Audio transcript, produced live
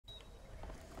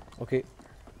اوكي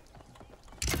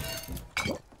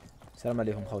السلام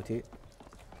عليكم خوتي،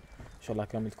 ان شاء الله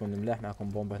كامل تكون ملاح. معكم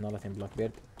بومبا هنا لاتين بلاك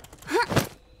بيرد.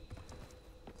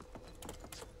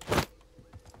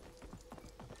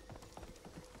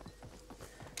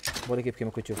 بوري كيف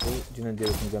كيما كتشوفوا جينا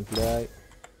نديرو لكم جيم بلاي.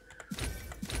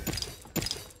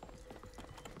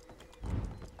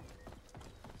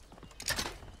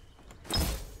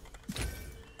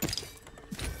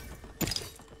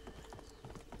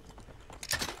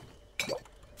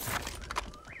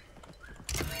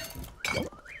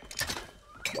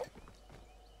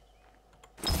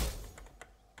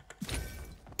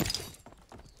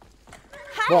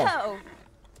 بون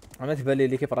انا تبان لي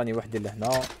ليكيب راني وحدي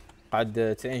لهنا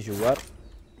قعد 90 جوار.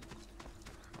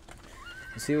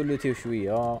 نسيو لوتيو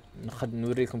شويه،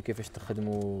 نوريكم كيفاش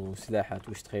تخدموا سلاحات،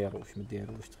 واش تخيروا، واش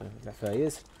مديروا، واش تخيروا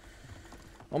العفايس،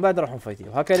 ومن بعد نروحو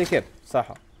نفايتيو. هكا ليكيب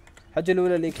صح. الحاجه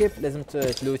الاولى ليكيب لازم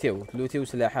تلوتيو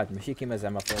سلاحات، ماشي كيما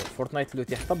زعما فورتنايت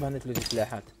تلوتي حطب، هنا تلوتي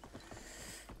سلاحات.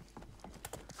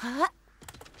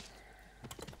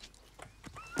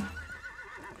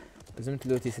 لازم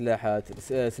تلوتي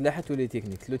سلاحات ولي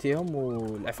تكنيك تلوتيهم،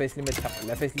 والعفايس اللي ما تحق،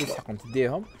 العفايس اللي تحقهم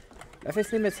تديهم،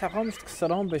 العفايس اللي ما تحقهمش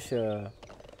تكسرهم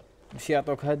باش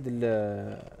يعطوك هاد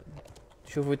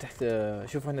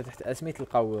شوفوا هنا تحت اسمي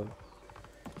تلقاو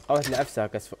هاد العفسه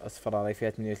هكا اصفر راهي فيها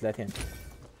 38.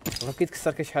 كي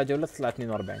تكسر كاش حاجه ولا تطلع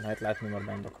 42، هاي طلعت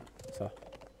 42 دوكا صح.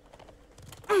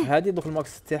 هادي دوك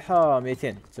الماكس تاعها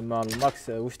 200، تما الماكس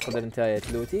واش تقدر نتايا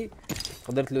تلوتي،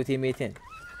 تقدر تلوتي 200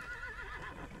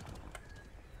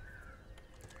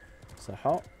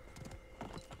 صح.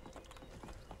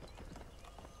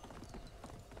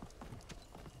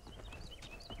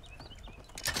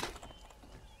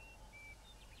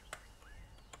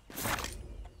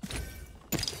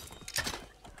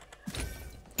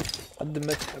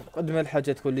 قد ما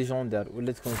الحاجه تكون ليجوندير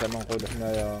ولا تكون زعما نقولوا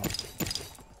حنايا،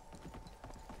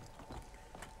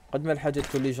 قد ما الحاجه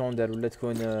تكون ليجوندير ولا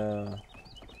تكون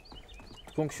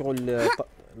شغل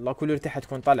لا كولور تاعها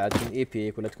تكون طالعه، تكون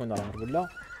ايبيك ولا تكون رار، ولا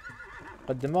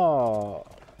قد ما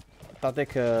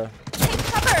تعطيك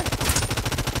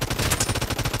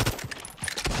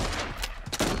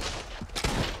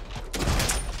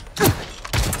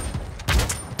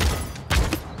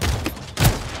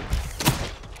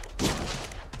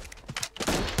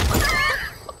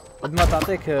قد ما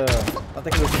تعطيك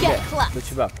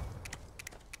الشباب.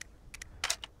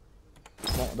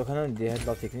 بون دوك انا ندي هاد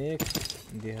لا تكنيك،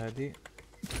 ندي هادي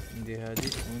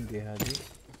وندي هادي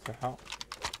صح.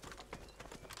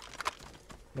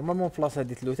 نورمالمون بلاصه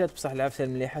هادي تلوتات، بصح العفسه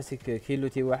المليحه سي كي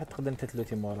لوتي واحد تقدر انت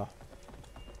تلوتي موراه.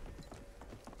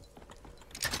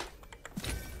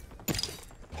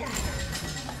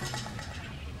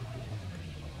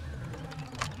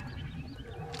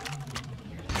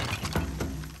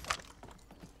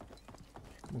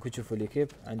 ممكن تشوفوا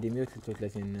ليكيب عندي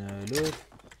 133 لوت.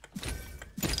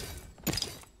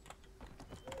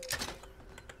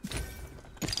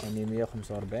 عندي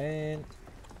 145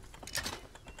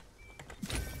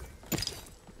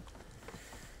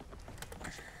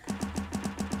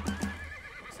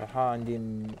 صح. عندي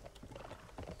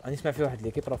نسمع في واحد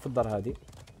ليكيب راه في الدار هادي،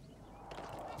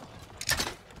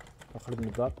 خرج من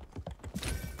الدار.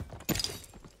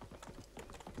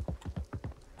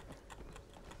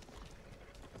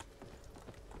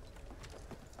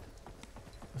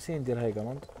 نسيت ندير هاي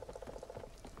كوموند.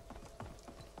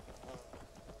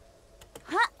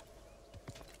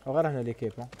 وغير هنا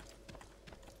ليكيب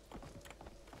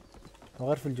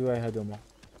وغير في الجواي هادوما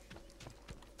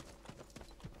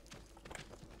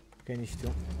كاين يشتو.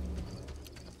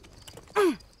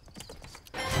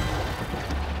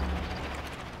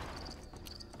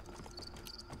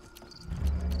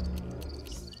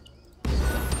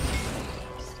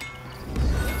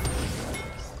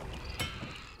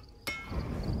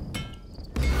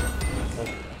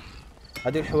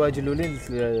 هادي الحوايج الاولين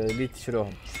اللي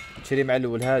تشروهم، تشري مع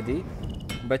الاول هادي،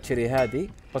 ومن بعد تشري هادي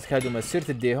باسكو هادو ما سير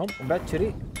تديهم، ومن بعد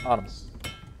تشري ارم.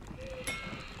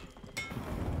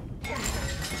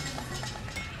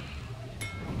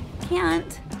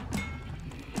 Can't.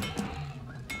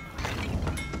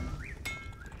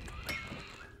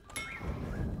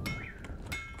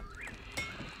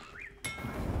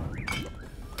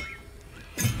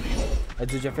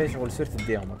 هاد زوج عفايس شغل سير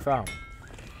تديهم، فاهم؟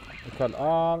 هاكا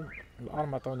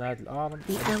الارم عطونا هاد الارم.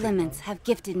 The elements have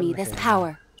gifted me this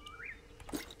power.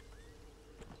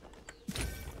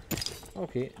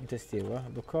 اوكي انت استوى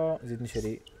دوكا نزيد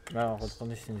نشري، ما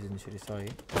غلطنيش نزيد نشري صاي.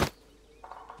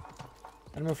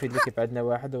 المفيد ليكيب عندنا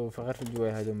واحد غير في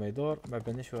الجواي هادو ما يدور، ما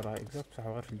بانش وراه اكزاكت بصح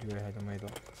غير في الجواي هادو ما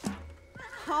يدور.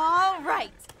 All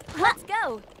right, let's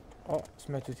go.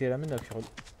 سمعتو تيرا منك شغل.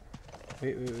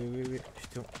 وي وي وي وي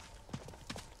شتو.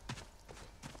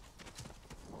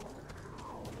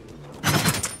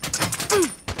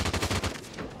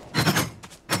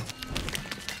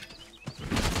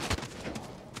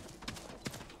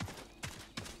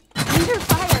 Under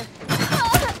fire.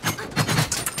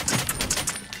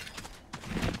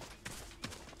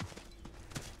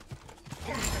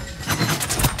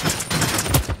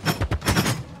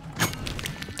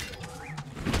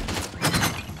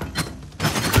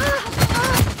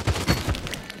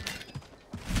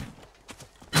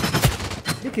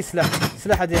 ليكي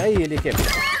سلاح هذه اي اللي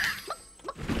كيف.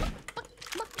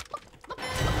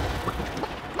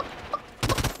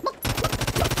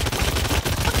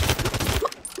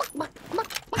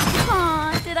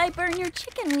 Aw, did I burn your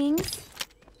chicken wings?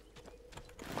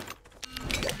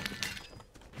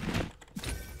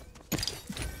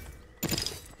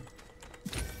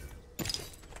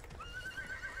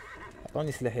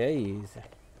 اعطوني سلاح يعيز.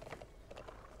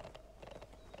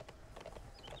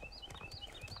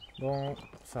 بون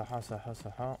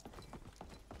صحة.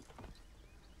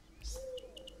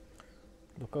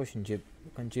 دوكا واش نجيب؟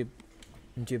 دوكا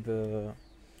نجيب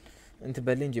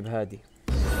انتبه لي نجيب هادي.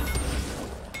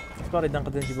 اختار اذا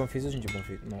نقدر نجيبهم في زوج نجيبهم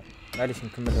في نو معليش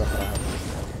نكمل الاخرى هادي.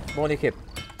 بون ليكيب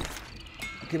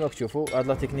كيما راك تشوفوا هاد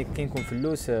لا تكنيك كي نكون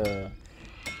فلوس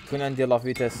تكون عندي لا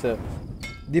فيتاس 10%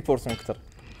 اكثر.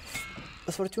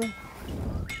 اصبرتوا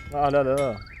لا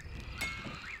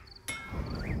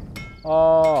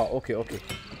اوكي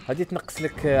هادي تنقص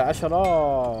لك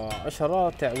 10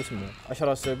 تاع واسمو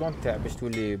 10 سكوند تاع باش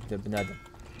تولي بنادم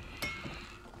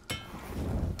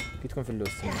كي تكون فلوس.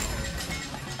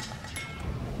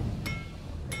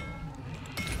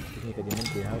 التكنيك هادي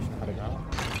منتهاش نحرقها.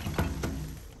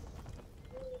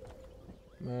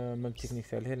 ما التكنيك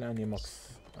تاع الهيل اني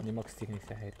ماكس تكنيك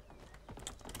تاع هيل.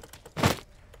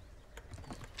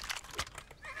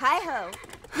 Hi ho.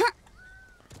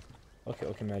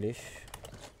 اوكي معليش.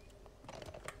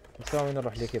 نتا وين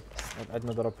نروح ليكيب؟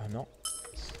 عندنا ضرب هنا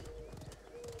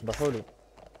نروحولو.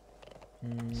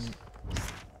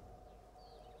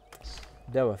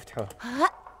 دواء فتحوه.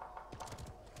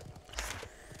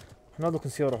 هنا دوك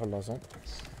نسيو نروحو لازون.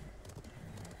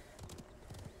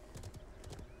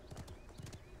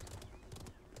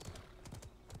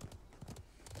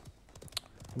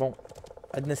 بون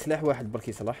عندنا سلاح واحد برك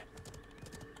يصلح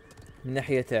من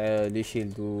ناحية تاع لي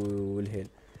شيلد والهيل.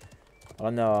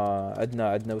 رانا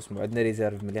عندنا واسمو عندنا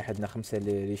ريزيرف مليح. عندنا 5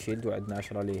 لي شيلد وعندنا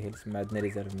 10 لي هيل سما عندنا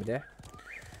ريزيرف مليح.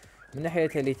 من ناحية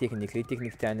تاع لي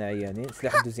تكنيك تاعنا عيانين.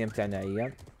 سلاح الدوزيام تاعنا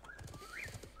عيان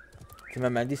كيما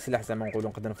ما عنديش سلاح زعما نقولو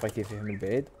نقدر نفايتي فيه من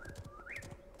بعيد.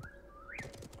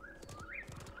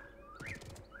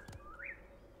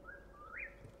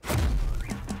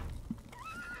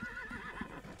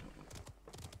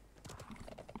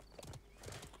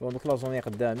 دوك لا زوني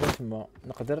قدامي تما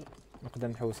نقدر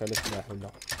نحوس على سلاح ولا.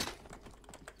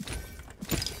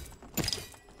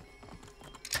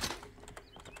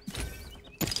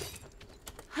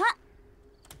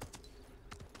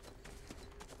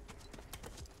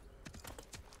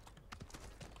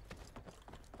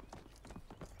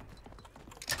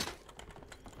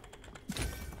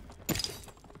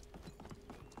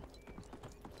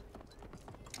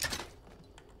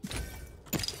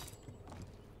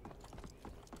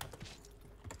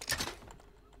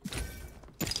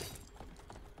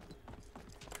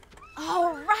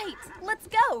 All right, let's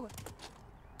go.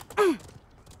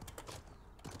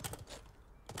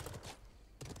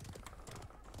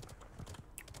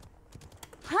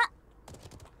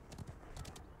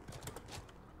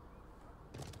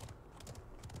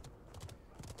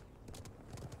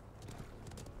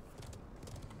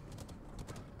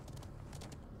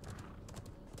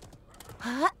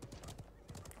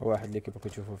 واحد اللي كيف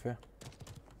تشوفوا فيه.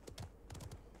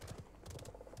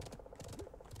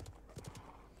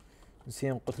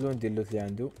 نسيو نقتلو ندير اللوت اللي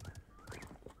عنده.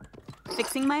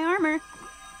 Fixing my armor.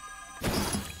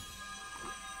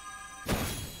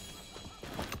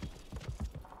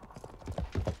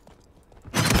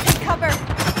 Cover.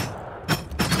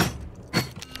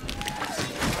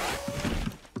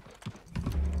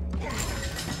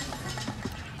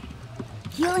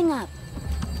 Healing up.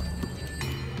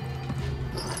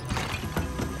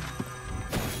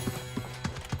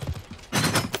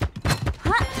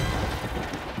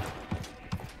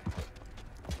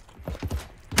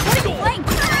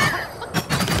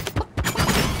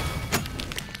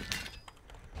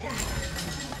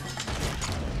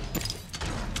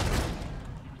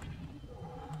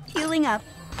 Healing up.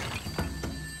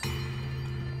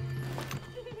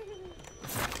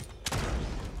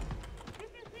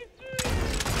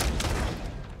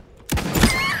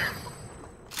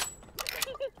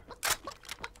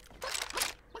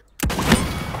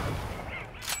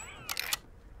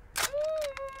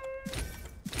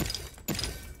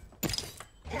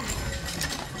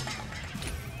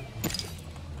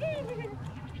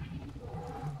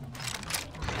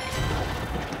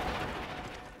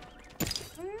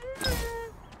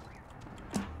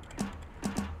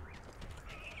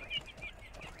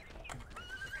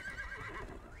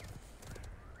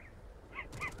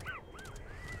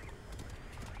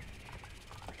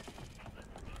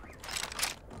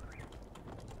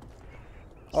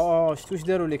 شفتو واش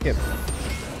داروا ليكيب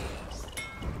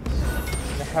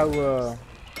نحاو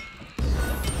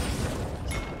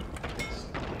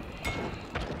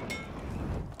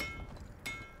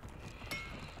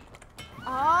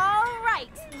All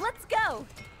right, let's go.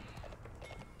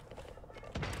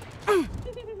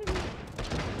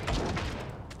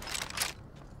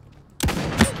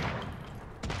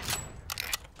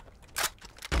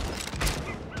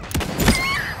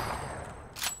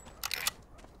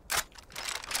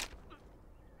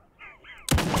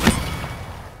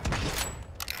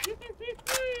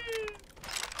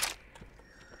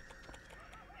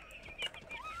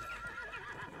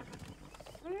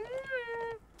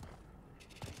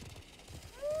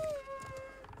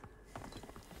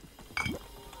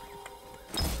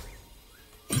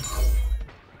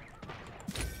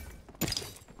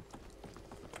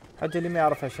 حاجه اللي ما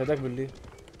يعرفهاش هذاك باللي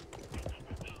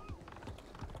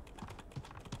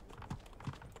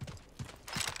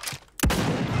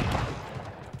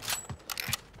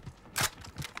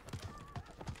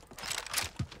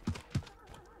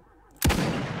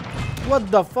وات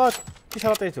ذا فاك كيش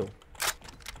عطيتو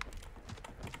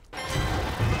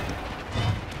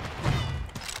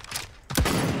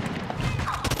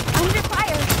Under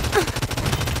fire.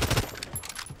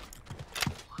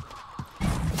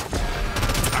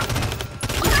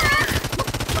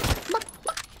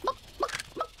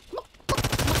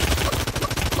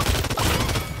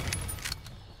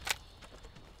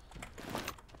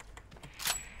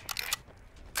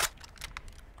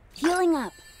 Healing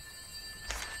up.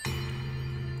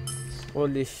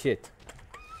 هولي شيت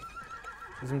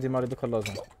لازم ديماري دوك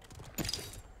اللازم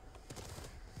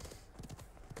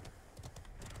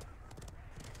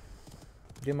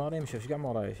ديماري مشاوش كاع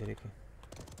مورايا شريكي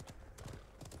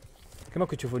كما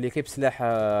كتشوفوا ليكيب سلاح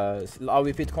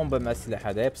الاوي بي تكومبا مع السلاح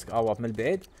هذا باسكو اواب من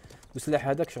البعيد والسلاح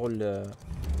هذاك شغل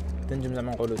تنجم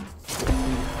زعما نقولوا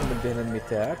تكمل به الانمي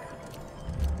تاعك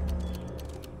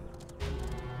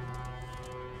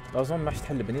لازون ماحش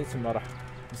تحلبني تما راح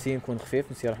نسي نكون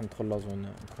خفيف نسي راح ندخل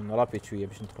لازون نكون رابيد شويه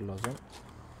باش ندخل لازون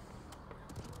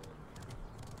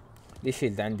لي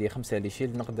شيلد عندي 5 لي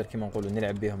شيلد نقدر كيما نقولوا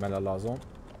نلعب بهم على لازون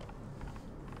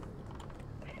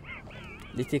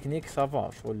لي تكنيك صافا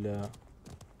شغل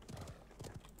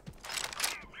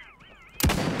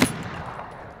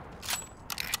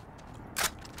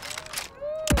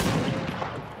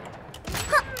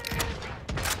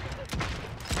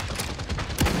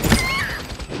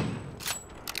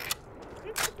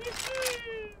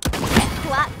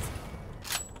Collapse.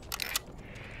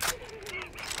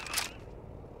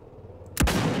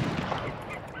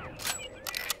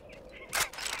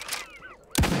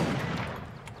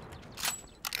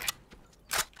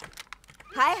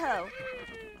 Hi ho.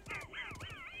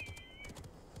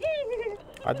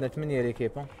 عندنا 8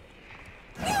 ريكيبا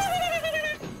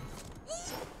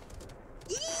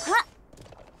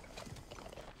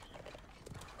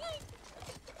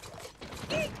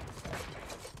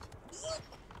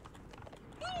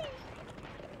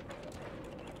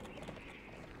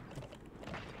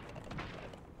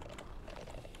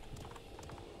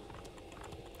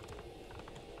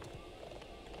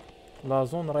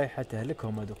لازون رايحه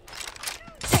تهلكهم هذوك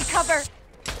Take cover.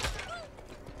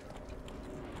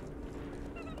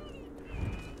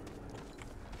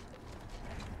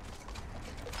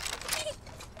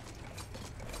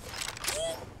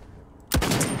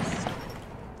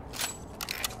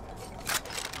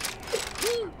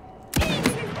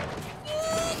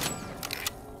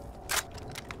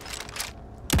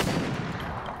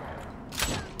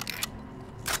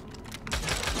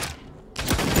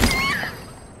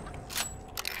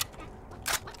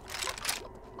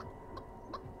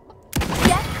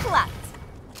 Get collapse.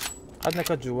 عندنا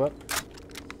كات جوار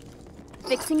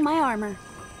Fixing my armor.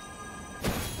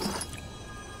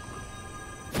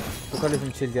 دوكا لازم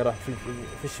تشيلدي راح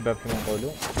في الشباب كما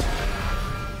نقولوا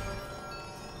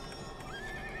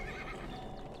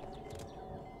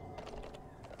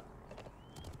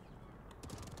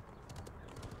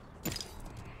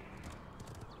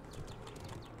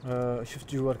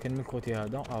شفت جوار كان من الكوتي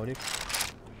هذا اوريك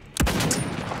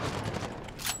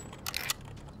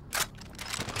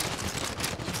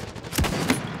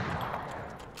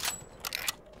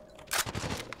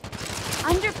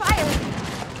Under fire.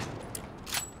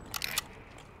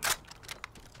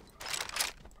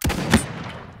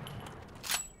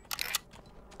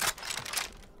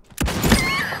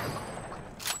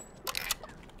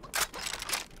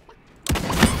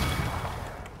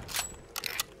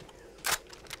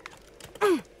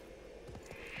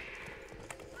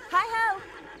 Hi ho.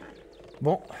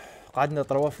 بون قعدنا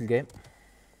طروا في الجيم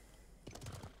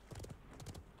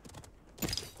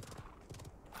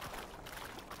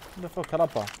فوق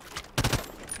رابا.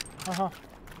 اها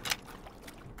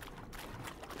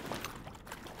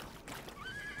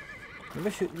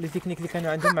باش لي تكنيك اللي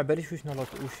كانوا عندهم ما باليش واش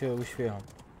فيهم.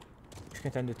 واش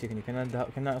كانت عنده تكنيك؟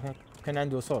 كان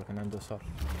عنده صور.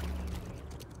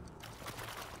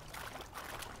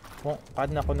 بون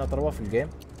قعدنا قلنا 3 في الجيم.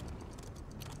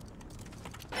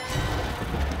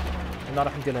 انا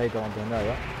راح ندير هاي جراوند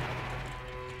هنايا.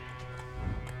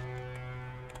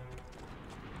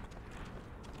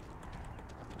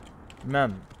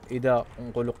 مام اذا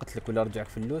نقولوا قتلك ولا رجعك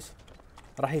فلوس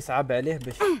راح يصعب عليه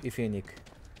باش يفينيك.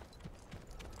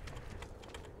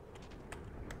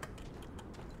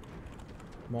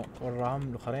 بون وراهم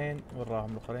الاخرين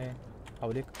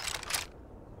حوليك.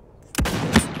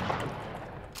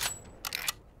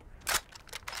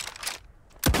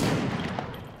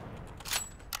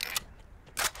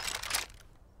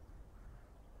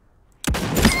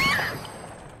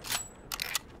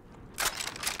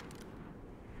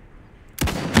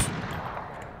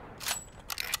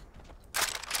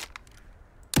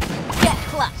 Get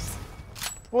close.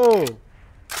 اوه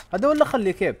هذا هو الاخر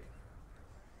اللي كيب.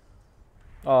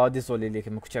 ديزولي ليك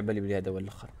ما كنتش على بالي بلي هذا هو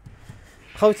الاخر.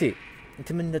 خوتي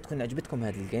نتمنى تكون عجبتكم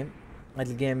هذا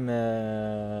الجيم.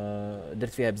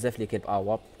 درت فيها بزاف لي كيب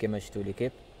اواب كما شفتوا لي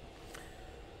كيب.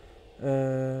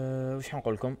 واش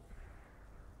حنقول لكم؟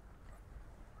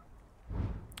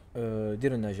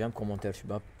 ديروا لنا جيم كومونتير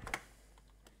شباب.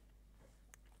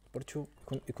 برتو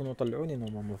يكونوا طلعوني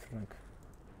نورمالمون في الرانك.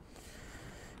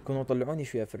 يكونوا طلعوني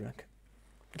شويه في الرانك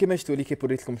كما شفتوا لي كيب.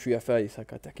 وريت لكم شويه فايس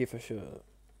هكا تاع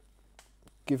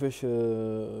كيفاش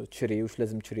تشري، واش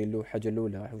لازم تشري له حاجه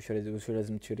الاولى، واش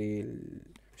لازم تشري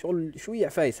شغل شويه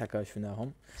عفايس هكا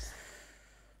شفناهم.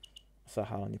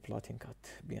 صح راني بلاتين كات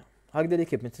بيان. هكذا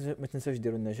ليكيب ما تنساوش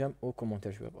ديروا لنا جيم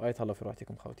وكومونتير شباب. تهلاو في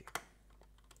راحتكم خوتي.